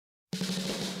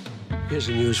Here's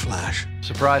a news flash.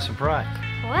 Surprise, surprise.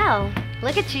 Well,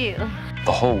 look at you.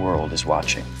 The whole world is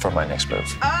watching for my next move.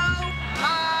 Oh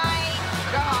my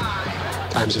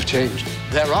God! Times have changed.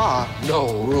 There are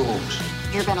no rules.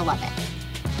 You're gonna love it.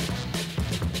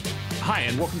 Hi,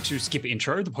 and welcome to Skip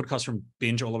Intro, the podcast from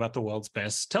Binge, all about the world's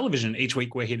best television. Each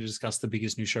week, we're here to discuss the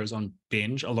biggest new shows on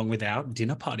Binge, along with our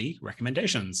dinner party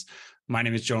recommendations. My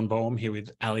name is John Boehm, here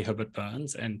with Ali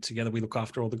Herbert-Burns, and together we look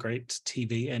after all the great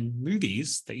TV and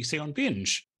movies that you see on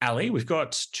Binge. Ali, we've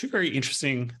got two very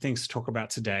interesting things to talk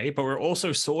about today, but we're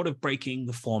also sort of breaking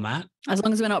the format. As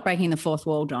long as we're not breaking the fourth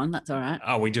wall, John, that's all right.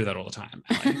 Oh, we do that all the time,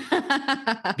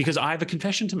 Ali. Because I have a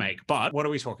confession to make. But what are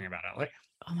we talking about, Ali?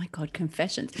 Oh my God,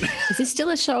 confessions. Is this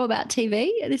still a show about TV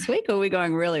this week, or are we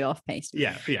going really off piece?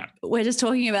 Yeah. We're just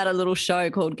talking about a little show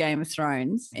called Game of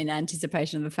Thrones in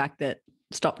anticipation of the fact that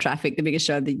Stop Traffic, the biggest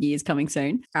show of the year, is coming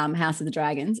soon, House of the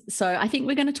Dragons. So I think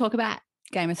we're going to talk about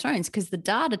Game of Thrones because the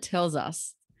data tells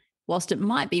us, whilst it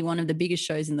might be one of the biggest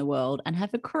shows in the world and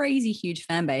have a crazy huge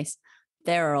fan base,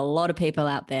 there are a lot of people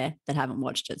out there that haven't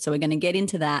watched it. So we're going to get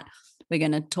into that. We're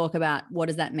going to talk about what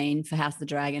does that mean for House of the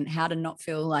Dragon, how to not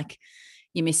feel like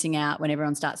you're missing out when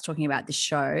everyone starts talking about this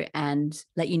show, and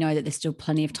let you know that there's still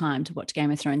plenty of time to watch Game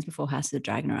of Thrones before House of the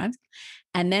Dragon arrives.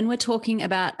 And then we're talking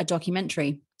about a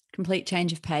documentary, complete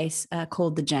change of pace,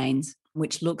 called The Janes,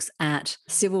 which looks at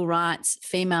civil rights,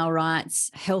 female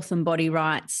rights, health and body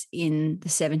rights in the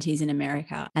 70s in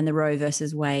America, and the Roe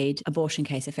versus Wade abortion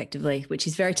case effectively, which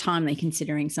is very timely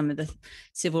considering some of the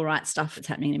civil rights stuff that's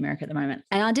happening in America at the moment.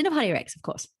 And our Dinner Party Rex, of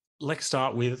course. Let's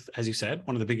start with, as you said,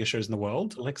 one of the biggest shows in the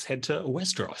world. Let's head to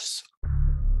Westeros.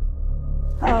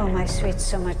 Oh, my sweet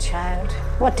summer child,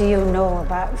 what do you know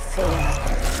about fear?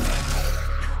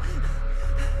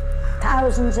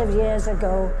 Thousands of years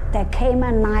ago, there came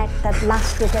a night that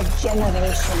lasted a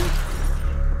generation.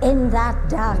 In that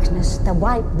darkness, the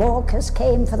White Walkers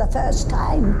came for the first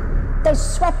time. They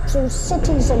swept through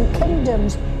cities and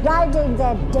kingdoms, riding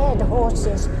their dead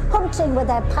horses, hunting with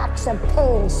their packs of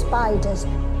pale spiders.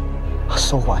 I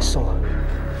saw what I saw.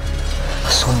 I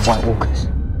saw the White Walkers.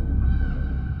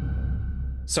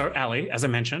 So, Ali, as I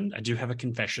mentioned, I do have a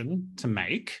confession to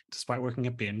make, despite working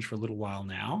at Binge for a little while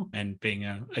now and being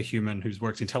a human who's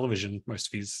worked in television most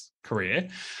of his career.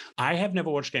 I have never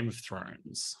watched Game of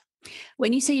Thrones.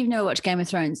 When you say you've never watched Game of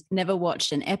Thrones, never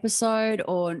watched an episode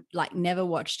or like never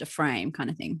watched a frame kind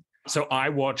of thing? So I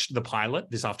watched the pilot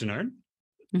this afternoon.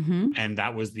 Mm-hmm. And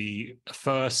that was the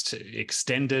first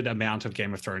extended amount of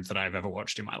Game of Thrones that I've ever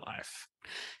watched in my life.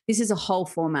 This is a whole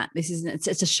format.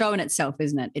 It's a show in itself,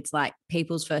 isn't it? It's like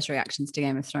people's first reactions to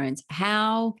Game of Thrones.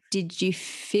 How did you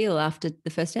feel after the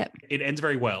first step? It ends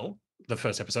very well. The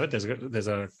first episode, there's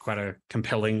a quite a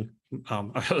compelling.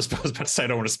 I was about to say I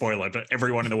don't want to spoil it, but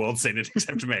everyone in the world's seen it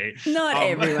except me. Not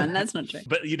everyone, that's not true.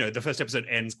 But the first episode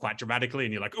ends quite dramatically,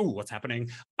 and you're like, "Oh, what's happening?"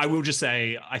 I will just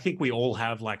say, I think we all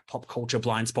have like pop culture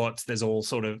blind spots. There's all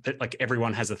sort of like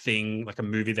everyone has a thing, like a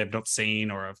movie they've not seen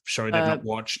or a show they've not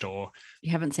watched, or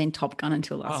you haven't seen Top Gun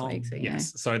until last week. So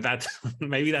yes, so that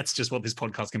maybe that's just what this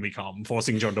podcast can become,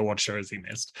 forcing John to watch shows he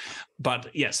missed.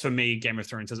 But yes, for me, Game of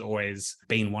Thrones has always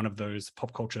been one of those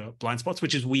pop culture blind spots,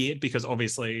 which is weird because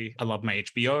obviously I love my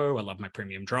HBO, I love my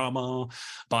premium drama,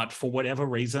 but for whatever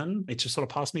reason, it just sort of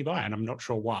passed me by and I'm not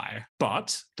sure why.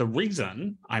 But the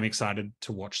reason I'm excited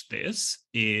to watch this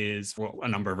is, well, a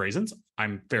number of reasons.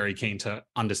 I'm very keen to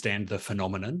understand the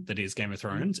phenomenon that is Game of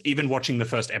Thrones. Even watching the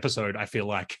first episode, I feel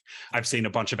like I've seen a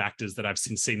bunch of actors that I've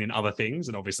seen in other things,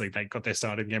 and obviously they got their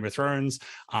start in Game of Thrones.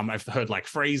 I've heard like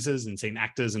phrases and seen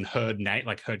actors and heard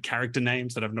character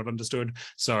names that I've not understood.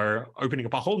 So opening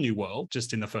up a whole new world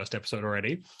just in the first episode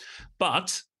already.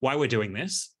 But why we're doing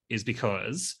this is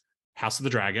because House of the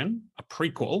Dragon, a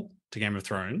prequel to Game of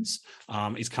Thrones,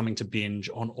 is coming to Binge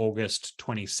on August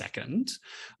 22nd.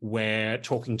 We're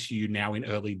talking to you now in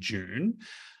early June.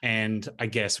 And I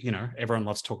guess, everyone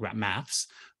loves to talk about maths,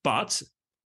 but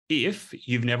if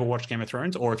you've never watched Game of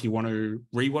Thrones, or if you want to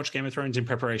rewatch Game of Thrones in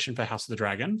preparation for House of the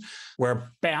Dragon, we're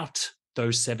about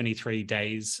those 73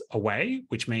 days away,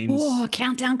 which means... Oh,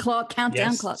 countdown clock.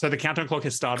 So the countdown clock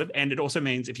has started. And it also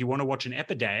means if you want to watch an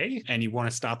epiday and you want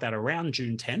to start that around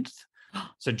June 10th,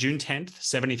 so June 10th,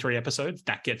 73 episodes,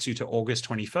 that gets you to August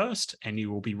 21st, and you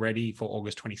will be ready for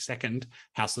August 22nd,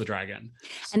 House of the Dragon.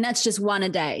 And that's just one a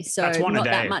day. So that's one not a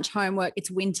day. That much homework. It's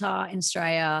winter in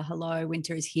Australia. Hello,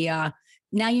 winter is here.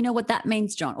 Now you know what that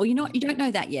means, John. Or you don't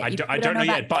know that yet. I don't know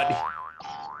yet, but...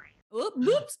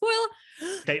 Oops,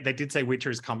 spoiler. They did say winter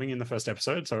is coming in the first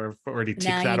episode, so I've already ticked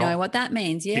now that off. Now you know what that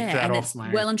means, yeah. And it's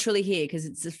well and truly here because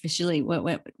it's officially,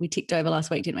 we ticked over last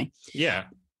week, didn't we? Yeah.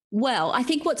 Well, I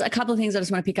think what's a couple of things I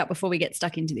just want to pick up before we get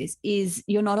stuck into this is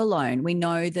you're not alone. We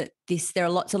know that there are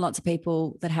lots and lots of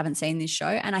people that haven't seen this show.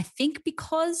 And I think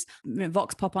because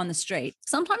Vox Pop on the street,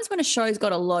 sometimes when a show's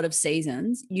got a lot of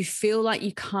seasons, you feel like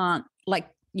you can't, like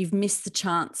you've missed the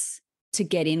chance to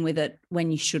get in with it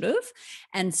when you should have.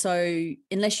 And so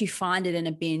unless you find it in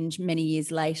a binge many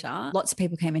years later, lots of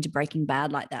people came into Breaking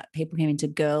Bad like that. People came into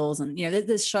Girls, and,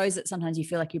 there's shows that sometimes you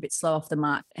feel like you're a bit slow off the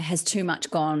mark. It has too much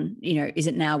gone, is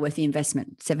it now worth the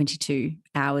investment? 72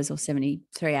 hours or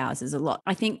 73 hours is a lot.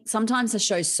 I think sometimes the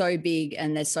show's so big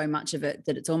and there's so much of it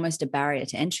that it's almost a barrier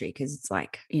to entry because it's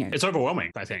like, It's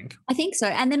overwhelming, I think. I think so.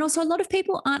 And then also a lot of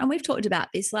people aren't, and we've talked about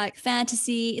this, like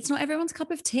fantasy, it's not everyone's cup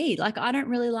of tea. Like I don't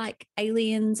really like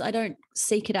aliens. I don't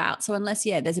seek it out. So unless,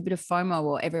 there's a bit of FOMO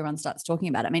or everyone starts talking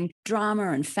about it. I mean,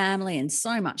 drama and family and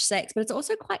so much sex, but it's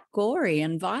also quite gory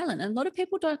and violent. And a lot of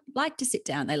people don't like to sit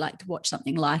down. They like to watch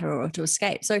something lighter or to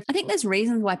escape. So I think there's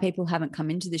reasons why people haven't come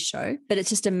into this show, but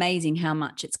it's just amazing how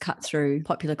much it's cut through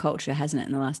popular culture, hasn't it,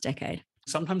 in the last decade?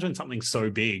 Sometimes when something's so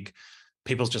big,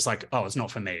 people's just like, oh, it's not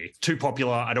for me. Too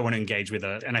popular. I don't want to engage with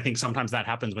it. And I think sometimes that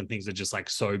happens when things are just like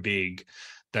so big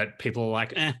that people are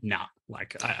like, nah,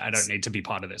 like I don't need to be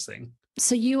part of this thing.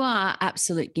 So you are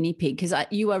absolute guinea pig because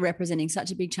you are representing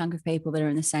such a big chunk of people that are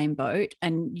in the same boat,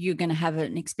 and you're going to have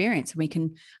an experience. We're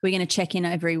going to check in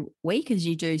every week as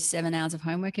you do 7 hours of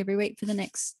homework every week for the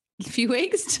next few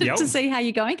weeks to see how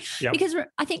you're going. Yep. Because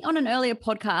I think on an earlier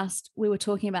podcast, we were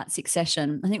talking about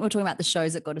Succession. I think we were talking about the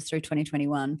shows that got us through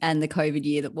 2021 and the COVID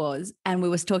year that was. And we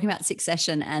were talking about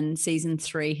Succession, and season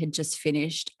 3 had just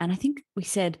finished. And I think we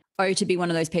said, to be one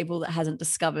of those people that hasn't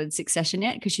discovered Succession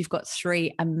yet, because you've got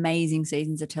 3 amazing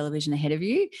seasons of television ahead of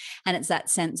you. And it's that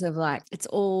sense of like, it's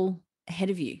all ahead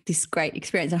of you, this great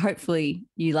experience. And hopefully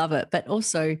you love it. But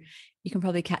also you can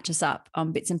probably catch us up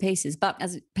on bits and pieces. But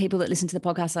as people that listened to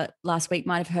the podcast last week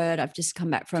might have heard, I've just come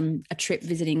back from a trip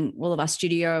visiting all of our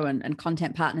studio and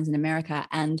content partners in America.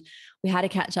 And we had to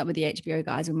catch up with the HBO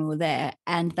guys when we were there.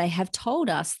 And they have told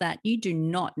us that you do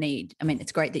not need, I mean,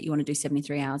 it's great that you want to do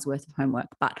 73 hours worth of homework,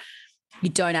 but you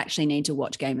don't actually need to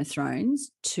watch Game of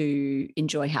Thrones to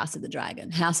enjoy House of the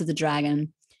Dragon. House of the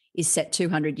Dragon is set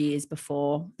 200 years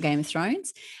before Game of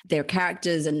Thrones. There are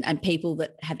characters and people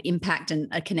that have impact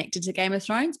and are connected to Game of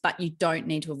Thrones, but you don't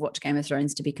need to have watched Game of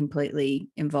Thrones to be completely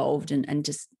involved and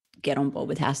just get on board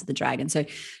with House of the Dragon. So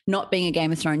not being a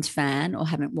Game of Thrones fan or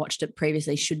haven't watched it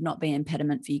previously should not be an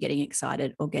impediment for you getting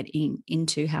excited or getting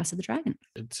into House of the Dragon.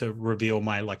 To reveal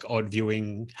my like odd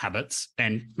viewing habits,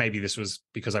 and maybe this was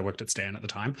because I worked at Stan at the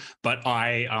time, but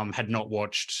I had not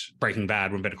watched Breaking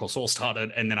Bad when Better Call Saul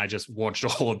started, and then I just watched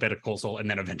all of Better Call Saul and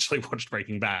then eventually watched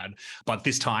Breaking Bad. But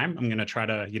this time I'm going to try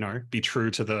to, be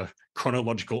true to the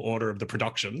chronological order of the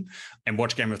production and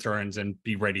watch Game of Thrones and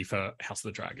be ready for House of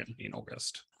the Dragon in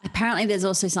August. Apparently there's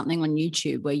also something on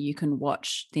YouTube where you can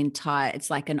watch the entire, it's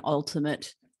like an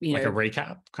ultimate, like a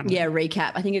recap kind of? Yeah,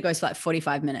 recap. I think it goes for like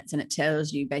 45 minutes and it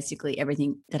tells you basically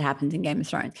everything that happens in Game of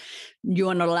Thrones.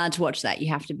 You're not allowed to watch that.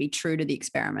 You have to be true to the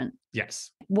experiment.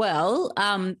 Yes. Well,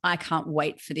 I can't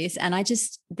wait for this. And I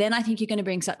think you're going to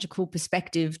bring such a cool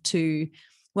perspective to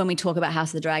when we talk about House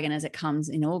of the Dragon as it comes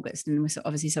in August. And we're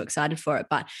obviously so excited for it,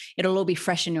 but it'll all be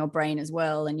fresh in your brain as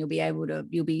well. And you'll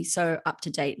be so up to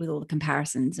date with all the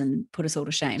comparisons and put us all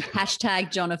to shame.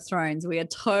 Hashtag John of Thrones. We are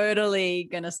totally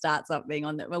going to start something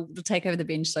on that. We'll take over the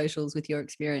binge socials with your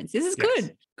experience. This is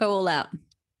good. Go all out.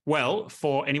 Well,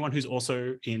 for anyone who's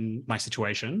also in my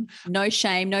situation. No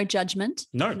shame, no judgment.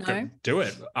 No. Do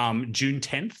it. June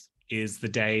 10th. Is the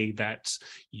day that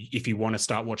if you want to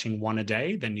start watching one a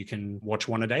day, then you can watch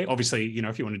one a day. Obviously,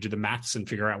 if you want to do the maths and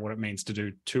figure out what it means to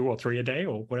do 2 or 3 a day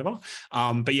or whatever.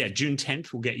 But yeah, June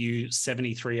 10th will get you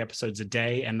 73 episodes a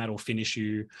day, and that'll finish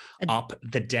you up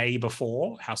the day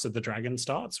before House of the Dragon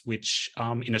starts, which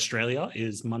in Australia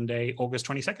is Monday, August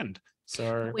 22nd.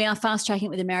 So we are fast tracking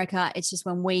with America. It's just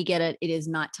when we get it, it is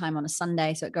nighttime on a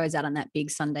Sunday. So it goes out on that big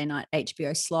Sunday night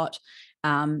HBO slot.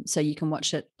 So you can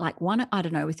watch it like I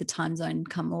don't know, with the time zone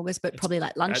come August, but probably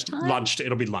like lunchtime.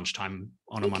 It'll be lunchtime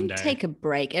on a Monday. Take a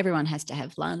break. Everyone has to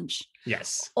have lunch.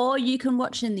 Yes. Or you can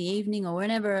watch in the evening or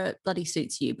whenever it bloody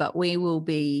suits you. But we will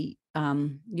be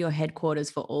your headquarters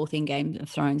for all things Game of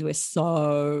Thrones. We're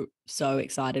so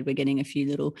excited. We're getting a few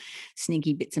little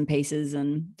sneaky bits and pieces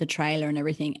and the trailer and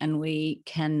everything, and we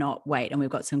cannot wait. And we've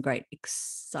got some great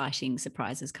exciting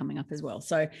surprises coming up as well.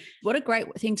 So what a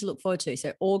great thing to look forward to.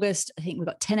 So August, I think we've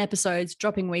got 10 episodes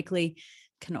dropping weekly.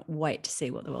 Cannot wait to see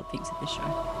what the world thinks of this show.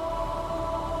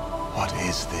 What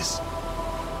is this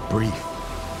brief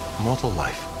mortal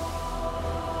life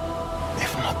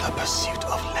if not the pursuit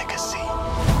of legacy?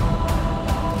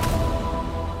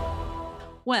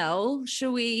 Well,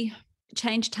 shall we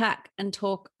change tack and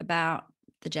talk about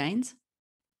the Janes?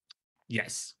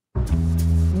 Yes.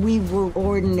 We were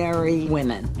ordinary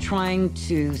women trying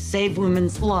to save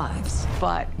women's lives.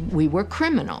 But we were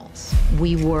criminals.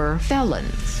 We were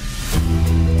felons.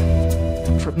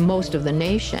 For most of the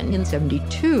nation in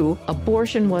 72,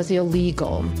 abortion was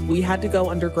illegal. We had to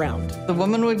go underground. The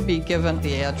woman would be given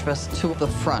the address to the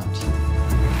front.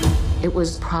 It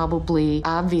was probably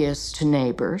obvious to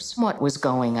neighbors what was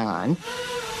going on.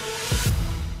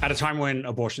 At a time when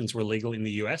abortions were legal in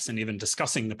the US and even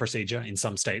discussing the procedure in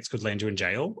some states could land you in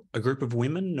jail, a group of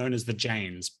women known as the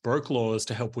Janes broke laws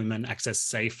to help women access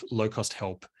safe, low-cost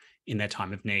help in their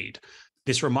time of need.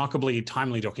 This remarkably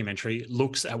timely documentary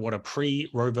looks at what a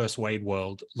pre-Roe v. Wade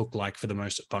world looked like for the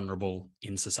most vulnerable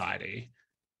in society.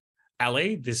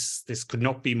 Ali, this could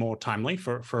not be more timely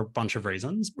for a bunch of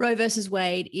reasons. Roe versus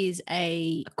Wade is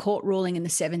a court ruling in the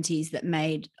 70s that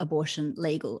made abortion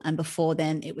legal. And before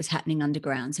then, it was happening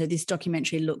underground. So this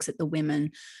documentary looks at the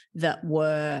women that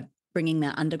were bringing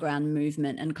that underground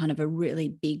movement and kind of a really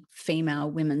big female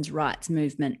women's rights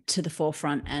movement to the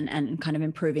forefront and kind of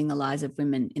improving the lives of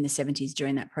women in the 70s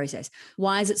during that process.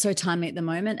 Why is it so timely at the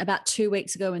moment? About 2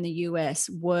 weeks ago in the US,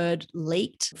 word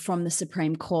leaked from the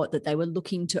Supreme Court that they were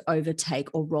looking to overtake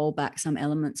or roll back some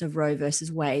elements of Roe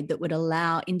versus Wade that would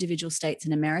allow individual states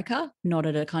in America, not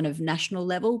at a kind of national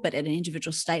level, but at an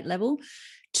individual state level,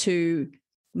 to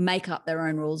make up their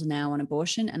own rules now on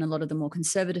abortion. And a lot of the more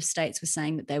conservative states were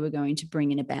saying that they were going to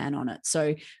bring in a ban on it.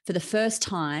 So for the first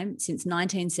time since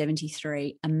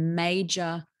 1973, a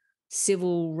major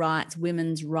civil rights,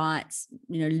 women's rights,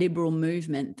 liberal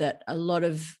movement that a lot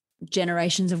of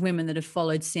generations of women that have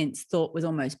followed since thought was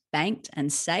almost banked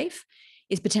and safe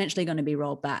is potentially going to be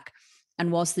rolled back.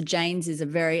 And whilst the Janes is a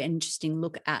very interesting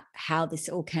look at how this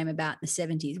all came about in the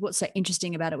 70s, what's so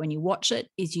interesting about it when you watch it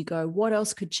is you go, what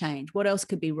else could change? What else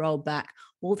could be rolled back?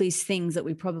 All these things that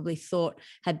we probably thought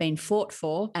had been fought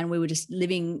for, and we were just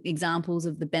living examples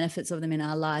of the benefits of them in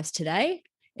our lives today.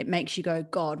 It makes you go,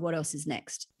 God, what else is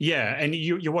next? Yeah. And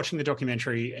you're watching the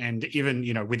documentary, and even,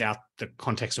 without the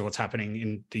context of what's happening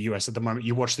in the US at the moment,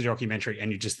 you watch the documentary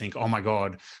and you just think, oh my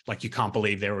God, like you can't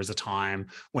believe there was a time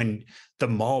when the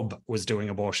mob was doing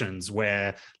abortions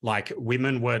where like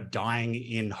women were dying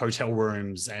in hotel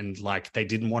rooms and like they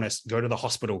didn't want to go to the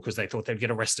hospital because they thought they'd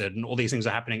get arrested, and all these things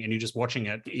are happening. And you're just watching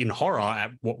it in horror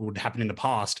at what would happen in the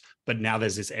past. But now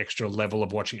there's this extra level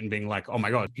of watching it and being like, oh my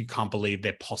God, you can't believe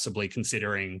they're possibly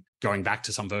considering going back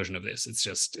to some version of this.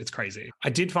 It's crazy. I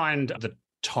did find the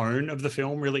tone of the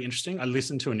film really interesting. I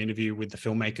listened to an interview with the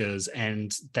filmmakers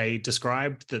and they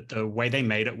described that the way they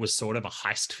made it was sort of a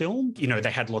heist film.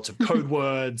 They had lots of code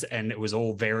words and it was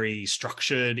all very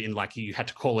structured in like you had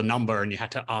to call a number and you had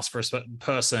to ask for a certain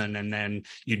person and then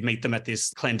you'd meet them at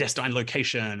this clandestine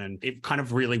location. And it kind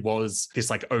of really was this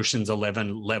like Ocean's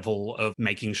 11 level of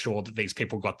making sure that these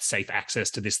people got safe access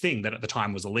to this thing that at the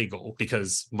time was illegal,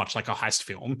 because much like a heist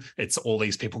film, it's all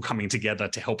these people coming together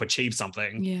to help achieve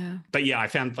something. Yeah. But yeah,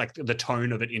 I found like the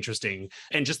tone of it interesting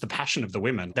and just the passion of the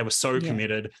women. They were so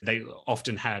committed. They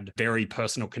often had very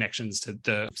personal connections to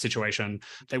the situation.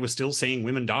 They were still seeing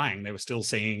women dying. They were still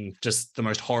seeing just the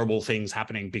most horrible things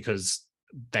happening because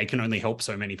they can only help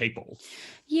so many people.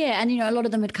 Yeah. And, a lot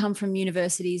of them had come from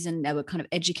universities and they were kind of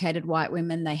educated white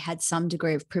women. They had some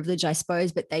degree of privilege, I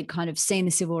suppose, but they'd kind of seen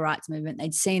the civil rights movement.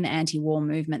 They'd seen the anti-war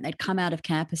movement. They'd come out of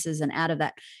campuses and out of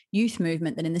that youth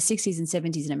movement that in the 60s and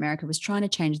 70s in America was trying to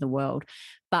change the world.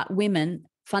 But women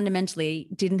fundamentally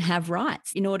didn't have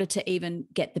rights. In order to even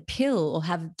get the pill or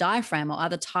have diaphragm or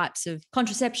other types of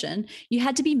contraception, you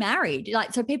had to be married.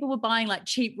 So people were buying like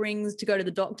cheap rings to go to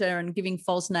the doctor and giving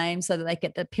false names so that they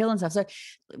get the pill and stuff. So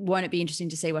won't it be interesting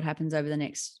to see what happens over the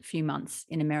next few months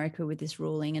in America with this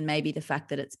ruling, and maybe the fact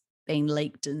that it's being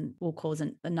leaked and will cause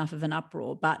enough of an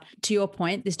uproar. But to your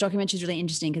point, this documentary is really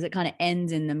interesting because it kind of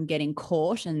ends in them getting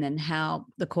caught and then how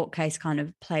the court case kind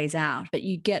of plays out. But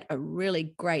you get a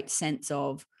really great sense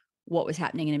of what was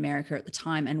happening in America at the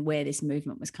time and where this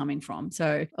movement was coming from.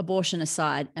 So abortion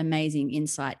aside, amazing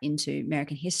insight into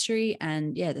American history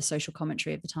and the social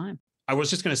commentary of the time. I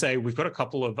was just going to say, we've got a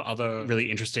couple of other really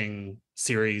interesting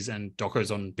series and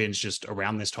docos on binge just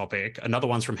around this topic. Another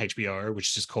one's from HBO, which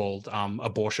is just called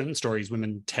Abortion, Stories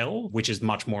Women Tell, which is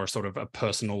much more sort of a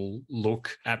personal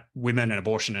look at women and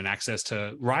abortion and access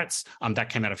to rights. That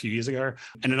came out a few years ago.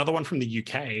 And another one from the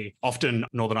UK. Often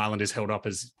Northern Ireland is held up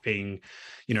as being,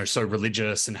 so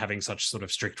religious and having such sort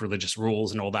of strict religious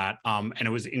rules and all that. And it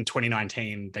was in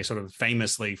 2019, they sort of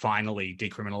famously finally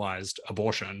decriminalized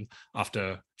abortion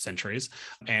after centuries.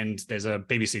 And there's a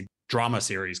BBC drama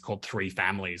series called Three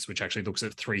Families, which actually looks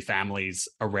at three families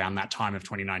around that time of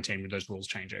 2019 with those rules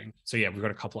changing. So yeah, we've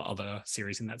got a couple of other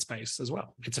series in that space as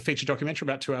well. It's a feature documentary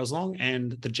about 2 hours long,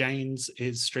 and The Janes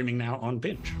is streaming now on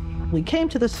Binge. We came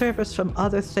to the surface from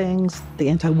other things, the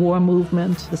anti-war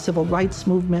movement, the civil rights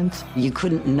movement. You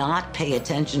couldn't not pay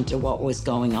attention to what was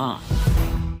going on.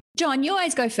 John, you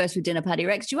always go first with Dinner Party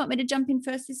Rex. Do you want me to jump in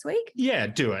first this week? Yeah,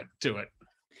 do it.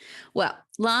 Well,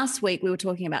 last week we were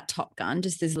talking about Top Gun,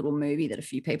 just this little movie that a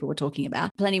few people were talking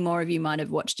about. Plenty more of you might have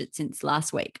watched it since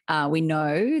last week. We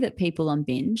know that people on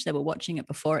Binge, they were watching it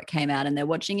before it came out, and they're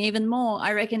watching even more.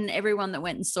 I reckon everyone that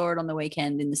went and saw it on the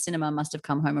weekend in the cinema must have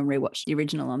come home and rewatched the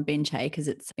original on Binge, hey, because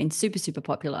it's been super, super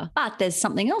popular. But there's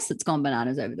something else that's gone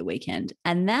bananas over the weekend,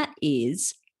 and that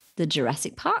is the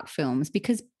Jurassic Park films,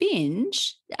 because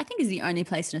Binge, I think, is the only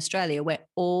place in Australia where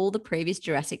all the previous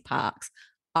Jurassic Parks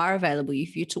are available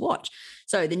for you to watch.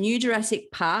 So the new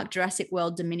Jurassic Park, Jurassic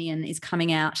World Dominion, is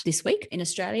coming out this week in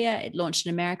Australia. It launched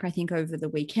in America, I think, over the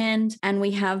weekend. And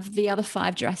we have the other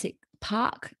 5 Jurassic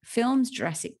Park films: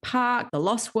 Jurassic Park, The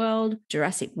Lost World,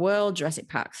 Jurassic World, Jurassic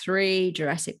Park 3,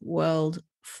 Jurassic World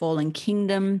Fallen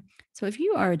Kingdom. So if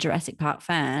you are a Jurassic Park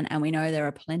fan, and we know there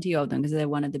are plenty of them because they're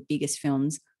one of the biggest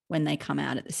films when they come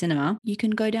out at the cinema, you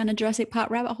can go down a Jurassic Park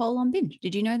rabbit hole on Binge.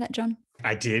 Did you know that, John?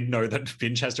 I did know that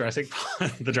Binge has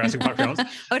the Jurassic Park films. I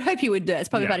would hope you would do it. It's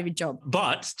probably part of your job.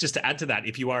 But just to add to that,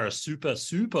 if you are a super,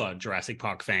 super Jurassic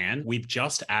Park fan, we've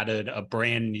just added a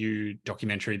brand new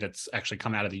documentary that's actually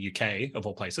come out of the UK, of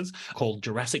all places, called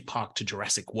Jurassic Park to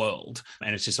Jurassic World.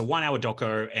 And it's just a 1-hour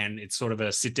doco, and it's sort of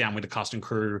a sit down with the cast and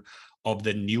crew of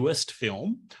the newest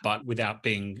film. But without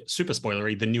being super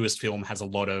spoilery, the newest film has a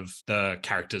lot of the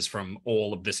characters from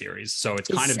all of the series. So it's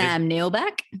kind of Sam Neill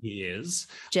back? He is.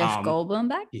 Jeff Goldblum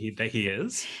back? He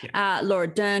is. Yeah. Laura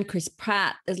Dern, Chris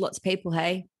Pratt. There's lots of people,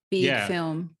 hey? Big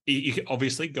film. You can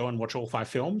obviously go and watch all 5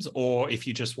 films, or if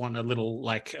you just want a little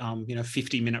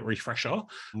 50-minute refresher,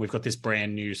 we've got this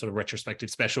brand new sort of retrospective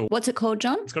special. What's it called,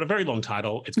 John? It's got a very long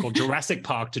title. It's called Jurassic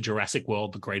Park to Jurassic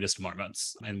World: The Greatest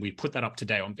Moments. And we put that up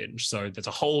today on Binge. So there's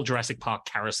a whole Jurassic Park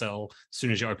carousel as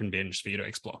soon as you open Binge for you to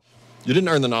explore. You didn't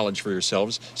earn the knowledge for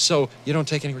yourselves, so you don't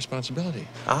take any responsibility.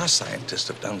 Our scientists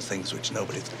have done things which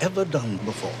nobody's ever done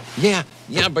before. Yeah,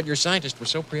 but your scientists were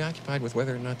so preoccupied with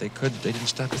whether or not they could, they didn't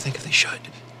stop to think if they should.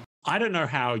 I don't know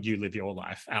how you live your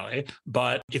life, Ali,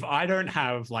 but if I don't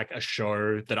have a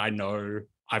show that I know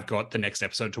I've got the next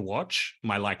episode to watch,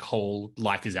 my whole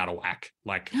life is out of whack.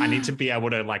 I need to be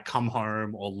able to come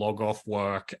home or log off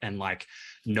work and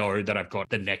know that I've got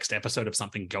the next episode of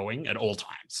something going at all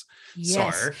times.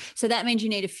 Yes. So that means you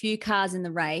need a few cars in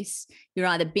the race. You're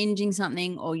either binging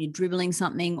something, or you're dribbling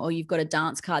something, or you've got a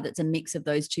dance card that's a mix of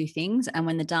those two things. And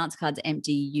when the dance card's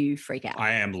empty, you freak out.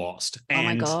 I am lost. Oh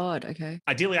my God. Okay.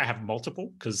 Ideally, I have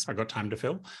multiple because I've got time to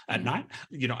fill at night.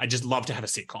 I just love to have a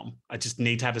sitcom. I just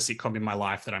need to have a sitcom in my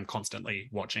life that I'm constantly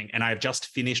watching. And I've just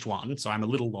finished one, so I'm a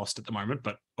little lost at the moment,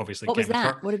 but obviously. What was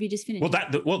that? What have you just finished?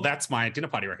 That's my dinner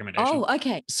party recommendation. Oh,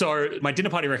 okay. So my dinner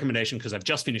party recommendation, because I've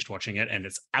just finished watching it and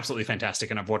it's absolutely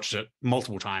fantastic and I've watched it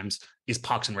multiple times, is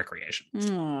Parks and Recreation.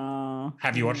 Aww.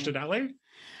 Have you watched it, Ali?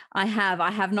 I have.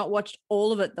 I have not watched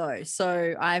all of it though.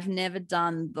 So I've never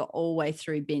done the all way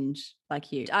through binge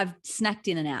like you. I've snacked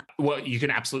in and out. Well, you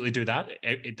can absolutely do that.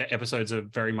 The episodes are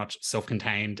very much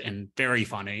self-contained and very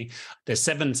funny. There's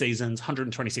 7 seasons,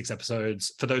 126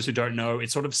 episodes. For those who don't know, it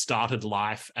sort of started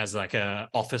life as a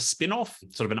Office spin-off,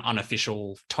 sort of an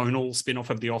unofficial tonal spin-off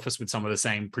of The Office with some of the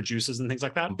same producers and things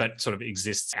like that, but sort of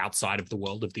exists outside of the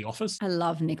world of The Office. I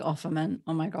love Nick Offerman.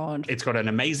 Oh my God. It's got an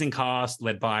amazing cast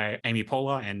led by Amy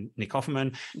Poehler and Nick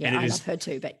Offerman. Yeah, and I love her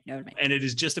too, but you know what I mean. And it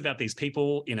is just about these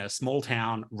people in a small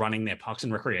town running their Parks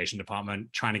and Recreation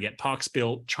department, trying to get parks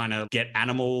built, trying to get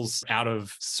animals out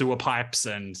of sewer pipes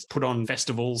and put on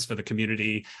festivals for the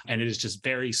community. And it is just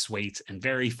very sweet and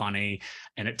very funny.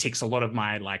 And it ticks a lot of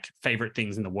my favorite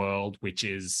things in the world, which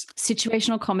is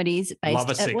situational comedies based love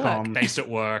a sitcom work. Based at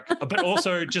work, but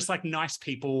also just nice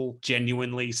people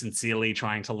genuinely, sincerely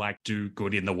trying to do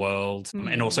good in the world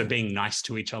and also being nice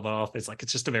to each other. It's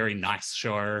just a very nice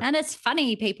show. And it's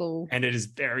funny, people. And it is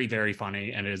very, very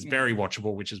funny and it is very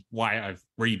watchable, which is why I've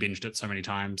re-binged it so many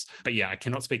times. But yeah, I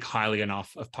cannot speak highly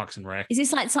enough of Parks and Rec. Is this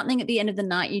something at the end of the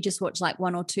night you just watch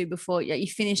 1 or 2 before you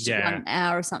finished 1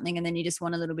 hour or something and then you just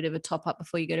want a little bit of a top up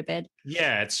before you go to bed?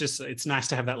 Yeah, it's nice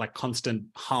to have that constant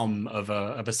hum of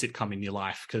a sitcom in your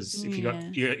life, because if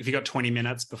you got 20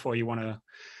 minutes before you want to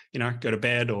go to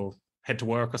bed or head to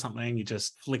work or something, you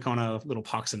just flick on a little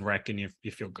Parks and Rec and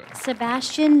you feel good.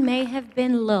 Sebastian may have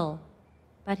been Lil,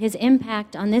 but his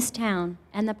impact on this town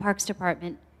and the Parks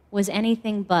Department was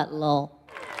anything but Lil.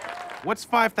 What's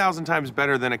 5,000 times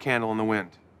better than a candle in the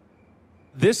wind?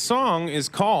 This song is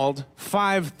called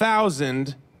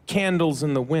 5,000 Candles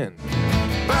in the Wind.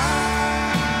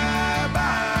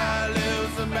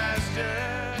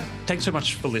 Thanks so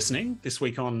much for listening. This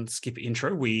week on Skip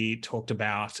Intro, we talked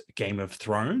about Game of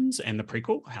Thrones and the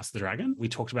prequel, House of the Dragon. We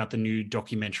talked about the new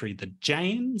documentary, The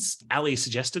Janes. Ali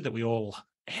suggested that we all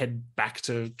head back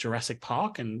to Jurassic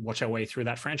Park and watch our way through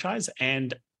that franchise.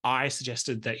 And I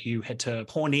suggested that you head to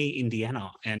Pawnee,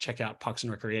 Indiana, and check out Parks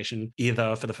and Recreation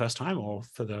either for the first time or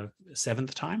for the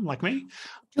 7th time, like me.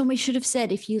 John, we should have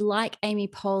said, if you like Amy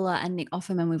Poehler and Nick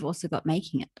Offerman, we've also got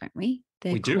Making It, don't we?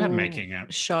 We do have Making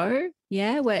It. Show,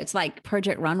 yeah, where it's like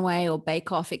Project Runway or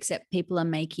Bake Off, except people are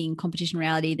making competition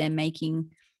reality. They're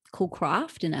making cool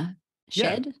craft in a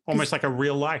shed. Yeah, almost like a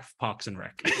real life Parks and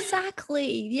Rec.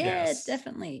 Exactly. Yeah, Yes.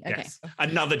 Definitely. Okay. Yes.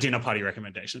 Another dinner party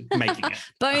recommendation, Making It.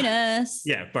 Bonus.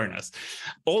 Yeah, bonus.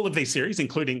 All of these series,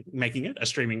 including Making It, are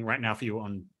streaming right now for you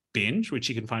on Binge, which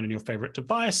you can find on your favorite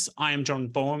device. I am John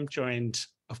Baum, joined,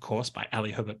 of course, by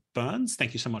Ali Herbert Burns.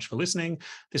 Thank you so much for listening.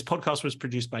 This podcast was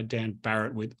produced by Dan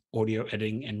Barrett with audio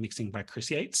editing and mixing by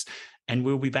Chris Yates. And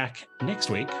we'll be back next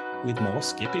week with more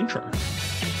Skip Intro.